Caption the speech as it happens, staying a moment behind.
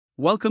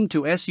Welcome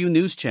to SU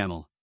News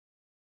Channel.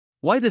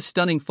 Why this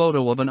stunning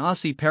photo of an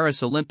Aussie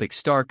Paris Olympics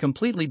star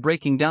completely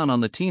breaking down on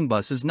the team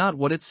bus is not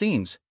what it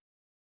seems.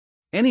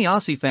 Any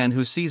Aussie fan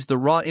who sees the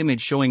raw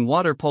image showing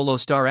water polo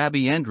star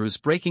Abby Andrews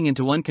breaking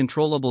into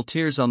uncontrollable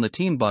tears on the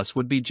team bus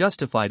would be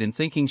justified in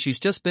thinking she's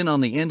just been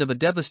on the end of a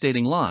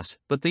devastating loss,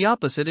 but the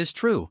opposite is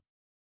true.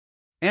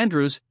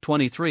 Andrews,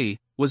 23,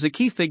 was a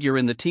key figure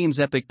in the team's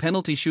epic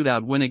penalty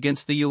shootout win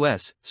against the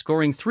US,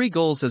 scoring 3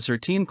 goals as her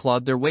team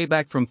clawed their way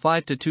back from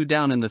 5-2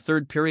 down in the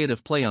third period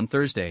of play on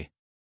Thursday.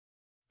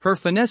 Her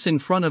finesse in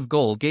front of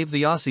goal gave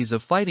the Aussies a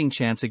fighting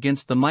chance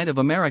against the might of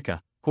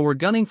America, who were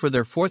gunning for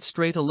their 4th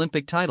straight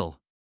Olympic title.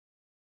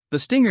 The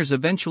Stingers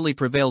eventually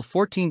prevailed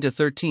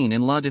 14-13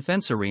 in La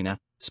Défense Arena,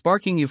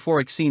 sparking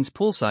euphoric scenes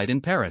poolside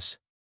in Paris.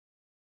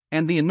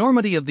 And the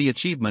enormity of the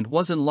achievement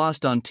wasn't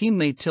lost on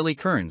teammate Tilly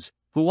Kearns,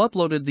 who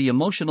uploaded the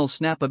emotional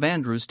snap of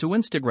Andrews to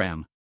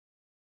Instagram.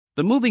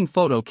 The moving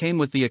photo came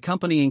with the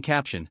accompanying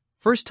caption,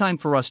 "First time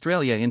for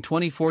Australia in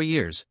 24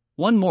 years,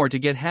 one more to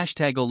get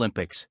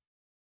 #Olympics."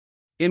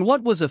 In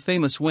what was a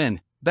famous win,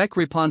 Bec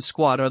Ripon's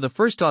squad are the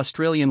first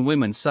Australian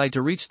women's side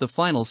to reach the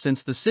final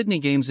since the Sydney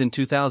Games in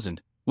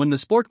 2000, when the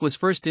sport was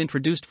first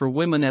introduced for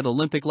women at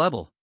Olympic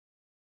level.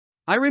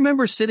 "I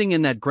remember sitting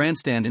in that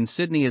grandstand in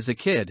Sydney as a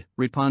kid,"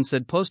 Ripon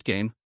said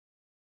post-game.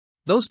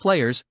 "Those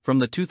players, from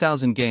the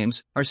 2000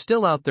 Games, are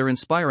still out there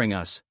inspiring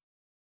us.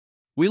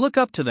 We look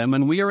up to them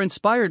and we are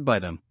inspired by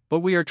them,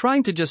 but we are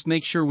trying to just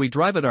make sure we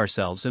drive it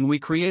ourselves and we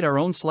create our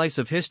own slice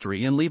of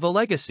history and leave a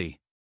legacy."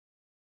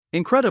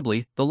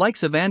 Incredibly, the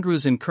likes of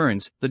Andrews and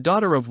Kearns, the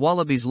daughter of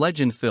Wallabies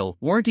legend Phil,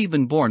 weren't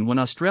even born when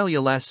Australia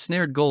last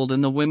snared gold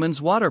in the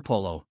women's water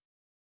polo.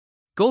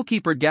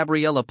 Goalkeeper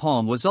Gabriella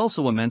Palm was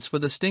also immense for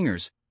the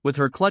Stingers, with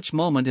her clutch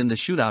moment in the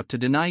shootout to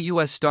deny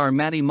US star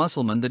Maddie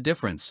Musselman the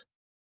difference.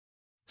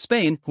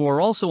 Spain, who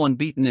are also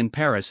unbeaten in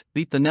Paris,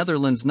 beat the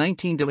Netherlands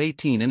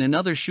 19-18 in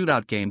another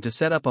shootout game to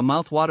set up a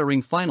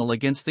mouth-watering final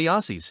against the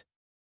Aussies.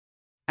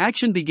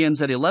 Action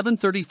begins at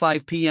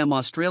 11:35 p.m.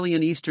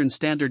 Australian Eastern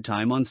Standard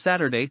Time on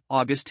Saturday,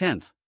 August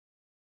 10th.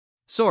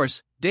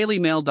 Source: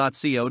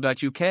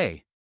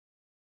 dailymail.co.uk.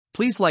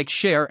 Please like,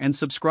 share and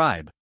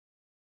subscribe.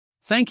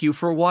 Thank you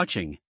for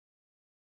watching.